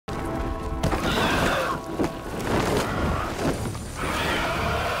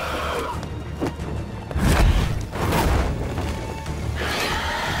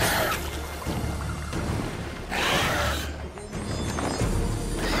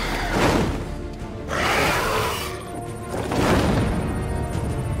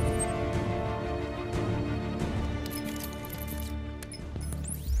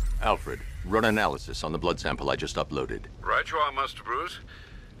Alfred, run analysis on the blood sample I just uploaded. Right you are, Master Bruce.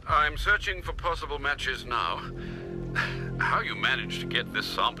 I'm searching for possible matches now. How you managed to get this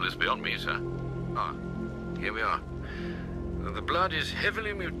sample is beyond me, sir. Ah, here we are. The blood is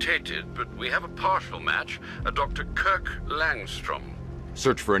heavily mutated, but we have a partial match, a Dr. Kirk Langstrom.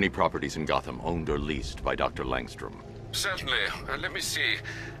 Search for any properties in Gotham owned or leased by Dr. Langstrom. Certainly. Let me see.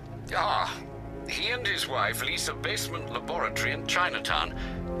 He and his wife lease a basement laboratory in Chinatown.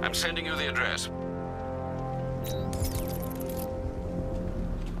 I'm sending you the address.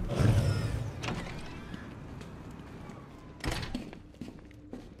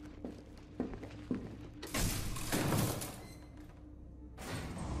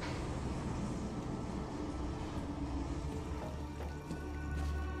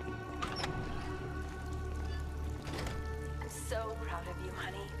 So proud of you,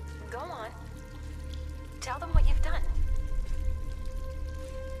 honey. Go on. Tell them what you've done.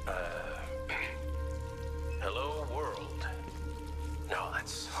 Hello, world. No,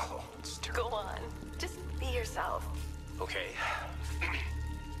 that's terrible. Go on. Just be yourself. Okay.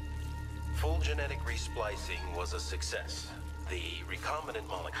 Full genetic resplicing was a success. The recombinant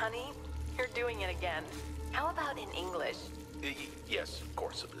molecule... Honey, you're doing it again. How about in English? Yes, of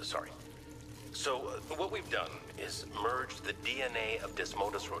course. Sorry. So, what we've done is merged the DNA of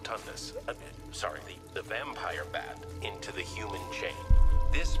Desmodus rotundus, the vampire bat, into the human chain.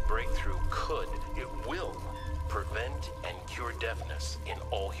 This breakthrough will prevent and cure deafness in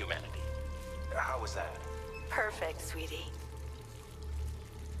all humanity. How is that? Perfect, sweetie.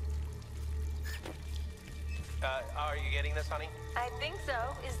 Are you getting this, honey? I think so.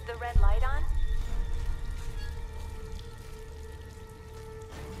 Is the red light on?